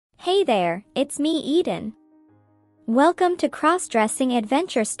Hey there, it's me Eden. Welcome to Crossdressing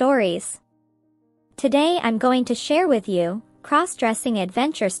Adventure Stories. Today I'm going to share with you cross-dressing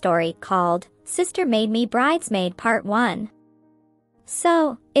adventure story called Sister Made Me Bridesmaid Part 1.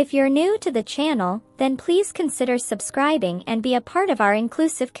 So, if you're new to the channel, then please consider subscribing and be a part of our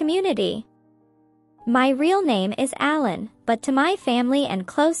inclusive community. My real name is Alan, but to my family and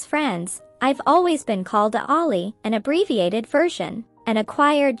close friends, I've always been called Ollie, an abbreviated version, an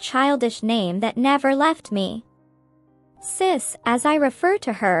acquired childish name that never left me. Sis, as I refer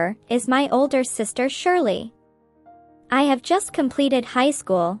to her, is my older sister Shirley. I have just completed high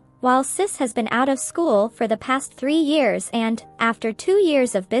school, while Sis has been out of school for the past 3 years and, after 2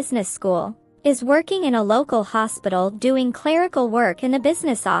 years of business school, is working in a local hospital doing clerical work in the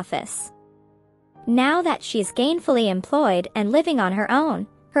business office. Now that she's gainfully employed and living on her own,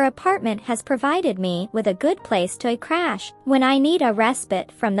 her apartment has provided me with a good place to crash when I need a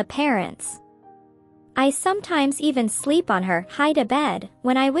respite from the parents. I sometimes even sleep on her hide-a-bed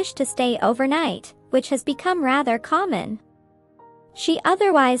when I wish to stay overnight, which has become rather common. She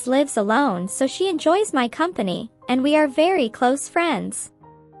otherwise lives alone, so she enjoys my company, and we are very close friends.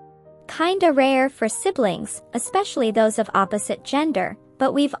 Kinda rare for siblings, especially those of opposite gender,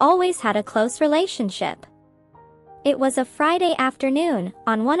 but we've always had a close relationship. It was a Friday afternoon,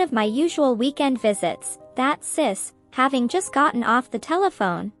 on one of my usual weekend visits, that Sis, having just gotten off the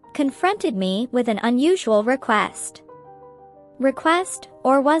telephone, confronted me with an unusual request. Request,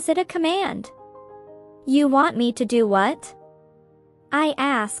 or was it a command? You want me to do what? I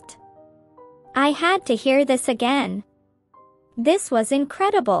asked. I had to hear this again. This was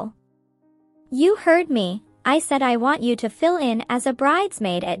incredible. You heard me, I said I want you to fill in as a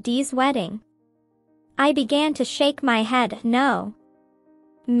bridesmaid at Dee's wedding. I began to shake my head, no.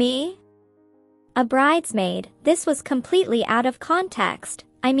 Me? A bridesmaid, this was completely out of context.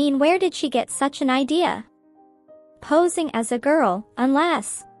 I mean, where did she get such an idea? Posing as a girl,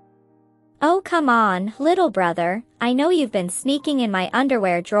 unless... Oh come on, little brother, I know you've been sneaking in my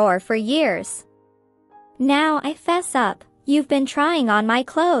underwear drawer for years. Now I fess up, you've been trying on my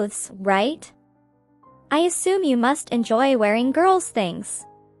clothes, right? I assume you must enjoy wearing girls' things.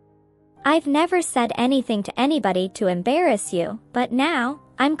 I've never said anything to anybody to embarrass you, but now,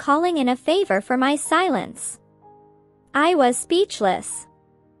 I'm calling in a favor for my silence. I was speechless.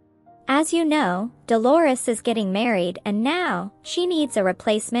 As you know, Dolores is getting married and now, she needs a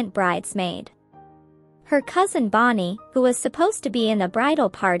replacement bridesmaid. Her cousin Bonnie, who was supposed to be in the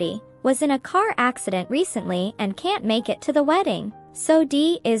bridal party, was in a car accident recently and can't make it to the wedding, so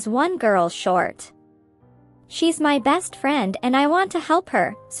Dee is one girl short. She's my best friend and I want to help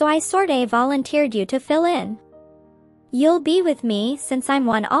her, so I sorta volunteered you to fill in. You'll be with me since I'm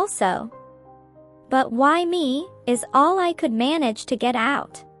one also. But why me, is all I could manage to get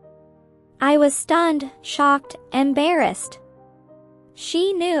out. I was stunned, shocked, embarrassed.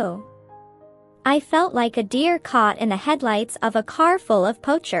 She knew. I felt like a deer caught in the headlights of a car full of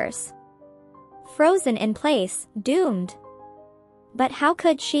poachers. Frozen in place, doomed. But how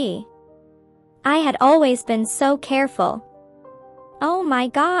could she? I had always been so careful. Oh my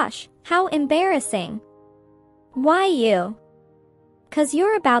gosh, how embarrassing. Why you? 'Cause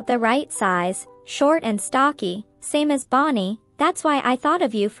you're about the right size, short and stocky, same as Bonnie, that's why I thought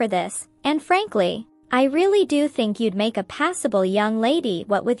of you for this, and frankly, I really do think you'd make a passable young lady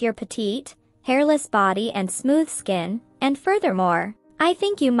what with your petite, hairless body and smooth skin, and furthermore, I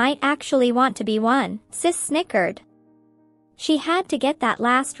think you might actually want to be one, Sis snickered. She had to get that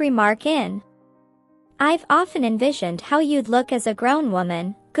last remark in. I've often envisioned how you'd look as a grown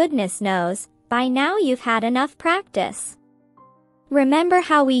woman, goodness knows, by now you've had enough practice. Remember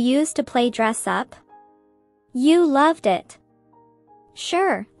how we used to play dress up? You loved it.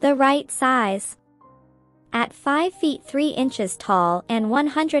 Sure, the right size. At 5 feet 3 inches tall and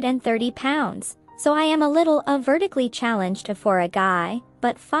 130 pounds, so I am a little vertically challenged for a guy,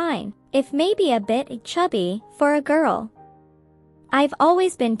 but fine, if maybe a bit chubby, for a girl. I've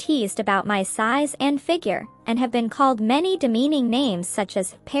always been teased about my size and figure, and have been called many demeaning names such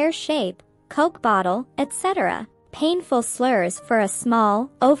as pear shape, Coke bottle, etc. Painful slurs for a small,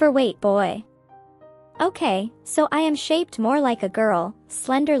 overweight boy. Okay, so I am shaped more like a girl,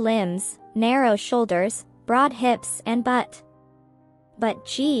 slender limbs, narrow shoulders, broad hips and butt. But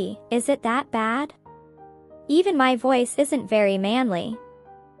gee, is it that bad? Even my voice isn't very manly.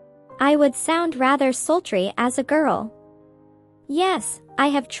 I would sound rather sultry as a girl. Yes, I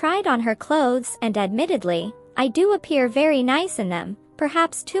have tried on her clothes and admittedly, I do appear very nice in them,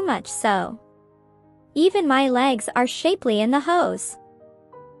 perhaps too much so. Even my legs are shapely in the hose.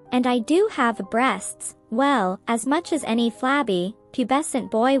 And I do have breasts, well, as much as any flabby, pubescent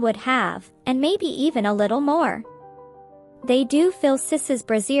boy would have, and maybe even a little more. They do fill Sis's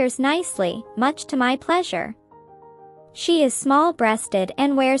brasiers nicely, much to my pleasure. She is small-breasted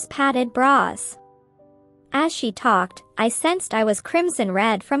and wears padded bras. As she talked, I sensed I was crimson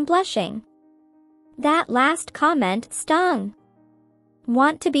red from blushing. That last comment stung.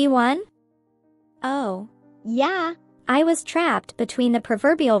 Want to be one? Oh, yeah. I was trapped between the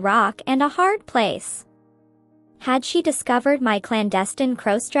proverbial rock and a hard place. Had she discovered my clandestine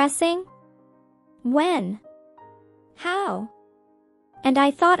crossdressing? When? How? And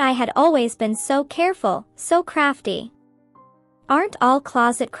I thought I had always been so careful, so crafty. Aren't all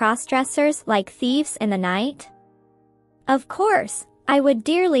closet crossdressers like thieves in the night? Of course, I would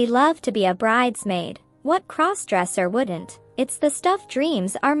dearly love to be a bridesmaid. What crossdresser wouldn't? It's the stuff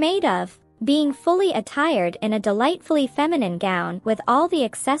dreams are made of. Being fully attired in a delightfully feminine gown with all the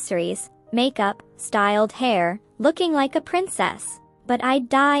accessories, makeup, styled hair, looking like a princess. But I'd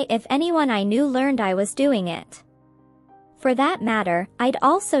die if anyone I knew learned I was doing it. For that matter, I'd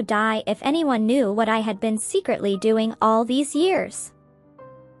also die if anyone knew what I had been secretly doing all these years.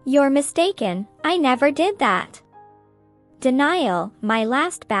 You're mistaken, I never did that. Denial, my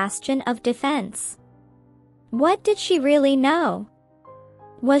last bastion of defense. What did she really know?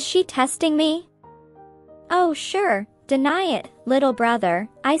 Was she testing me? Oh sure, deny it, little brother,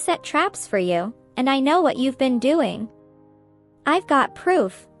 I set traps for you, and I know what you've been doing. I've got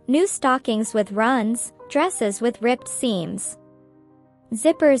proof, new stockings with runs, dresses with ripped seams.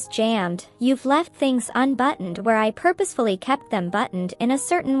 Zippers jammed, you've left things unbuttoned where I purposefully kept them buttoned in a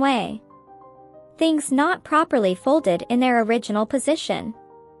certain way. Things not properly folded in their original position.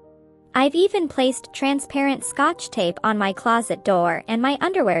 I've even placed transparent scotch tape on my closet door and my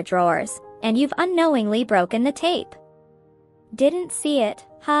underwear drawers, and you've unknowingly broken the tape. Didn't see it,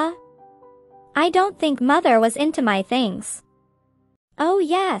 huh? I don't think Mother was into my things. Oh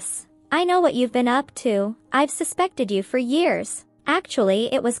yes, I know what you've been up to, I've suspected you for years.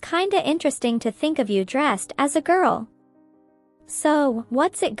 Actually, it was kinda interesting to think of you dressed as a girl. So,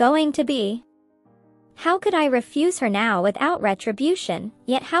 what's it going to be? How could I refuse her now without retribution,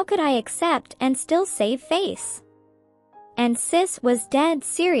 yet how could I accept and still save face? And Sis was dead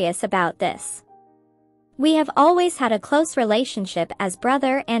serious about this. We have always had a close relationship as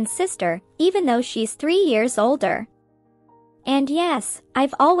brother and sister, even though she's 3 years older. And yes,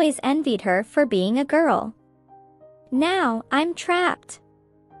 I've always envied her for being a girl. Now, I'm trapped.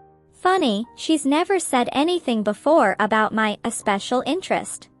 Funny, she's never said anything before about my special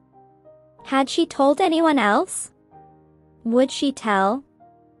interest. Had she told anyone else? Would she tell?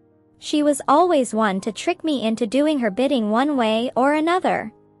 She was always one to trick me into doing her bidding one way or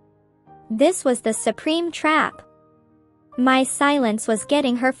another. This was the supreme trap. My silence was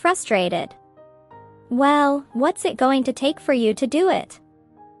getting her frustrated. Well, what's it going to take for you to do it?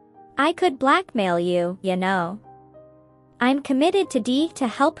 I could blackmail you, you know. I'm committed to Dee to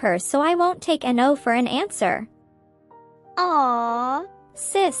help her, so I won't take a no for an answer. Aww.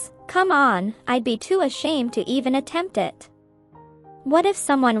 Sis, come on, I'd be too ashamed to even attempt it. What if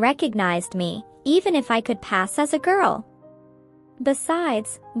someone recognized me, even if I could pass as a girl?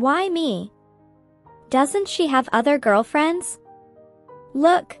 Besides, why me? Doesn't she have other girlfriends?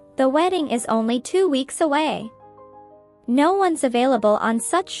 Look, the wedding is only 2 weeks away. No one's available on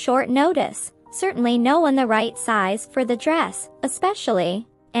such short notice, certainly no one the right size for the dress, especially,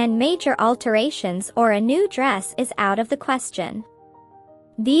 and major alterations or a new dress is out of the question.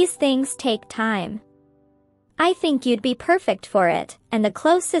 These things take time. I think you'd be perfect for it, and the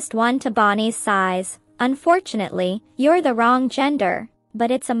closest one to Bonnie's size. Unfortunately, you're the wrong gender,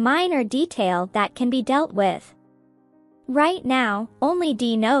 but it's a minor detail that can be dealt with. Right now, only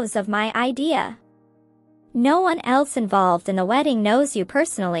Dee knows of my idea. No one else involved in the wedding knows you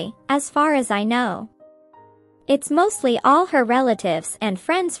personally, as far as I know. It's mostly all her relatives and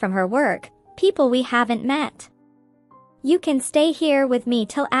friends from her work, people we haven't met. You can stay here with me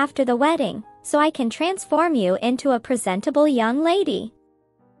till after the wedding, so I can transform you into a presentable young lady.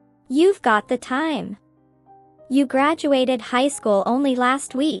 You've got the time. You graduated high school only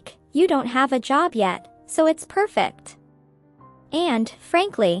last week, you don't have a job yet, so it's perfect. And,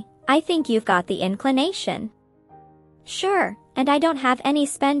 frankly, I think you've got the inclination. Sure, and I don't have any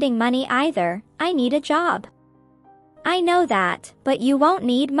spending money either, I need a job. I know that, but you won't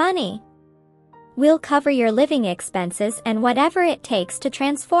need money. We'll cover your living expenses and whatever it takes to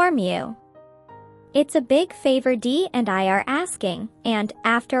transform you. It's a big favor Dee and I are asking, and,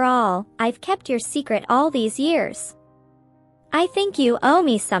 after all, I've kept your secret all these years. I think you owe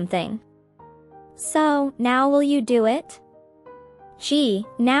me something. So, now will you do it? Gee,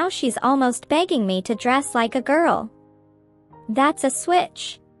 now she's almost begging me to dress like a girl. That's a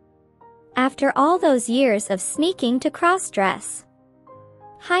switch. After all those years of sneaking to cross-dress.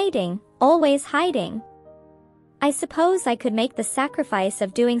 Hiding, always hiding. I suppose I could make the sacrifice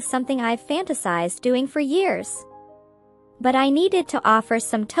of doing something I've fantasized doing for years. But I needed to offer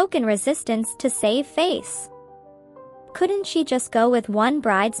some token resistance to save face. Couldn't she just go with one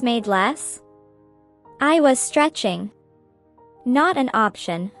bridesmaid less? I was stretching. Not an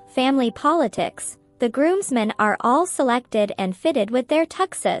option. Family politics. The groomsmen are all selected and fitted with their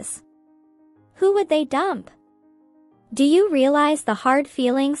tuxes. Who would they dump? Do you realize the hard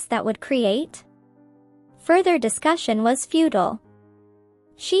feelings that would create? Further discussion was futile.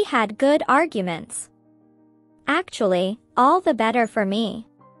 She had good arguments. Actually, all the better for me.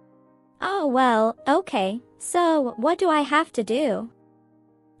 Oh well, okay, so what do I have to do?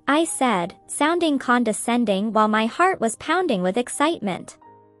 I said, sounding condescending while my heart was pounding with excitement.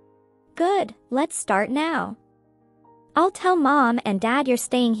 Good, let's start now. I'll tell Mom and Dad you're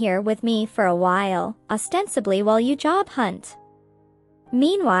staying here with me for a while, ostensibly while you job hunt.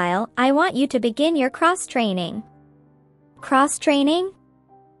 Meanwhile, I want you to begin your cross-training. Cross-training?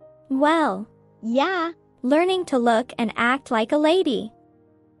 Well, yeah, learning to look and act like a lady.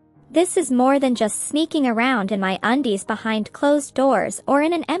 This is more than just sneaking around in my undies behind closed doors or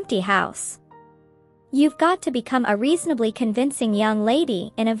in an empty house. You've got to become a reasonably convincing young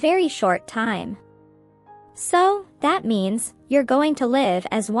lady in a very short time. So, that means you're going to live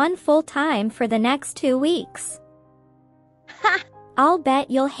as one full-time for the next 2 weeks. Ha! I'll bet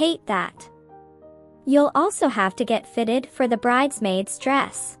you'll hate that. You'll also have to get fitted for the bridesmaid's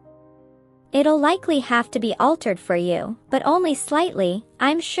dress. It'll likely have to be altered for you, but only slightly,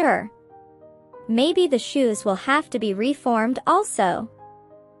 I'm sure. Maybe the shoes will have to be reformed also.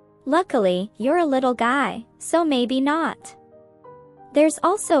 Luckily, you're a little guy, so maybe not. There's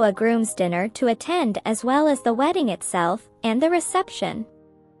also a groom's dinner to attend as well as the wedding itself and the reception.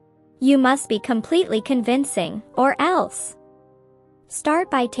 You must be completely convincing, or else. Start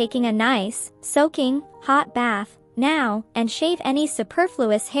by taking a nice, soaking, hot bath, now, and shave any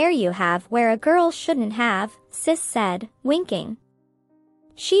superfluous hair you have where a girl shouldn't have, Sis said, winking.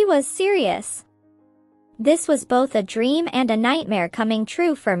 She was serious. This was both a dream and a nightmare coming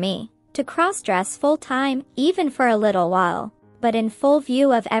true for me, to cross-dress full-time, even for a little while, but in full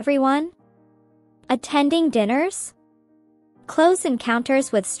view of everyone. Attending dinners? Close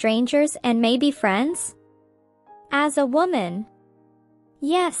encounters with strangers and maybe friends? As a woman.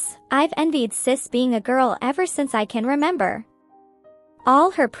 Yes, I've envied Sis being a girl ever since I can remember.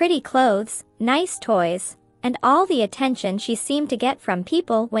 All her pretty clothes, nice toys, and all the attention she seemed to get from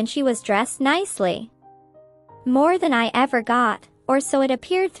people when she was dressed nicely. More than I ever got, or so it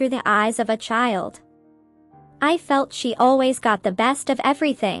appeared through the eyes of a child. I felt she always got the best of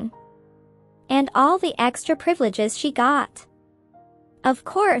everything. And all the extra privileges she got. Of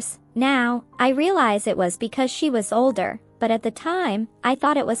course, now, I realize it was because she was older, but at the time, I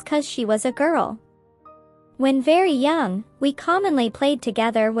thought it was 'cause she was a girl. When very young, we commonly played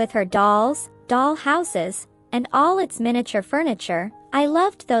together with her dolls, doll houses, and all its miniature furniture. I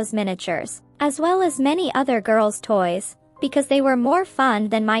loved those miniatures, as well as many other girls' toys, because they were more fun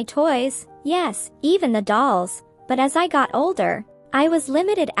than my toys, yes, even the dolls, but as I got older, I was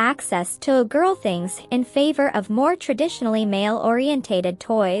limited access to girl things in favor of more traditionally male-orientated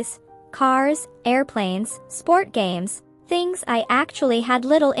toys, cars, airplanes, sport games, things I actually had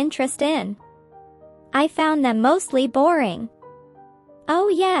little interest in. I found them mostly boring. Oh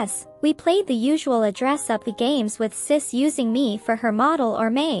yes, we played the usual dress-up games with Sis using me for her model or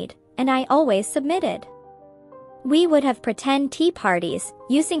maid, and I always submitted. We would have pretend tea parties,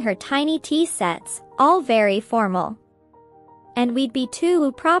 using her tiny tea sets, all very formal. And we'd be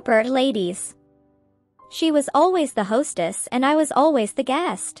two proper ladies. She was always the hostess and I was always the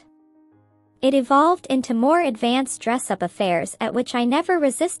guest. It evolved into more advanced dress-up affairs at which I never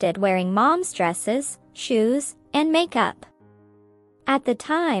resisted wearing Mom's dresses, shoes, and makeup. At the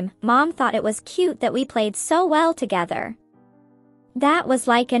time, Mom thought it was cute that we played so well together. That was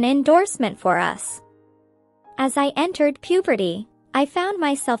like an endorsement for us. As I entered puberty, I found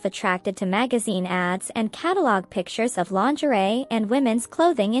myself attracted to magazine ads and catalog pictures of lingerie and women's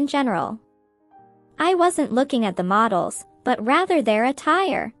clothing in general. I wasn't looking at the models, but rather their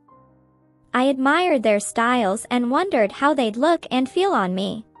attire. I admired their styles and wondered how they'd look and feel on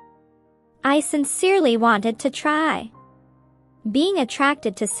me. I sincerely wanted to try. Being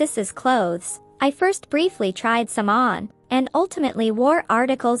attracted to Sis's clothes, I first briefly tried some on, and ultimately wore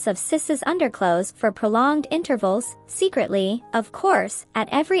articles of Sis's underclothes for prolonged intervals, secretly, of course, at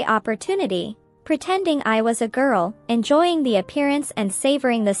every opportunity, pretending I was a girl, enjoying the appearance and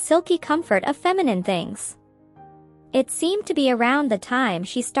savoring the silky comfort of feminine things. It seemed to be around the time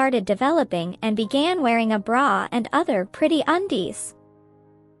she started developing and began wearing a bra and other pretty undies.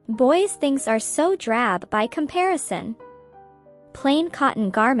 Boys' things are so drab by comparison. Plain cotton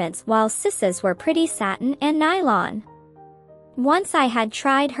garments while sis's were pretty satin and nylon. Once I had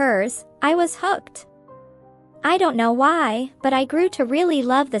tried hers, I was hooked. I don't know why, but I grew to really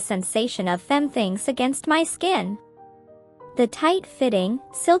love the sensation of femme things against my skin. The tight-fitting,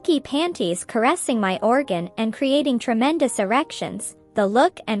 silky panties caressing my organ and creating tremendous erections, the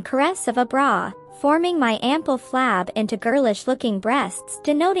look and caress of a bra, forming my ample flab into girlish-looking breasts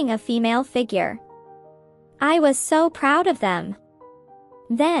denoting a female figure. I was so proud of them.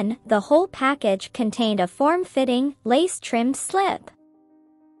 Then, the whole package contained a form-fitting, lace-trimmed slip.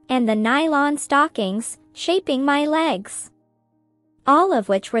 And the nylon stockings, shaping my legs. All of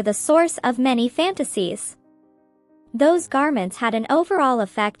which were the source of many fantasies. Those garments had an overall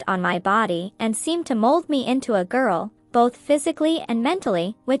effect on my body and seemed to mold me into a girl, both physically and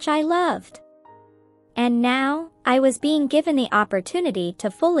mentally, which I loved. And now, I was being given the opportunity to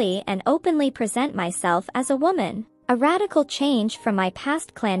fully and openly present myself as a woman, a radical change from my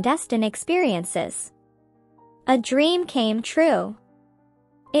past clandestine experiences. A dream came true.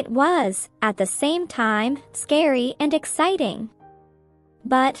 It was, at the same time, scary and exciting.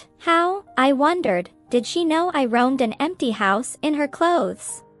 But, how, I wondered, did she know I roamed an empty house in her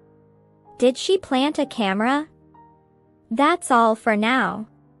clothes? Did she plant a camera? That's all for now.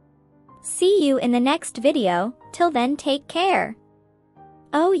 See you in the next video, till then take care.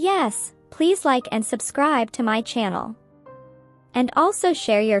 Oh yes, please like and subscribe to my channel. And also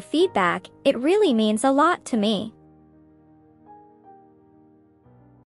share your feedback, it really means a lot to me.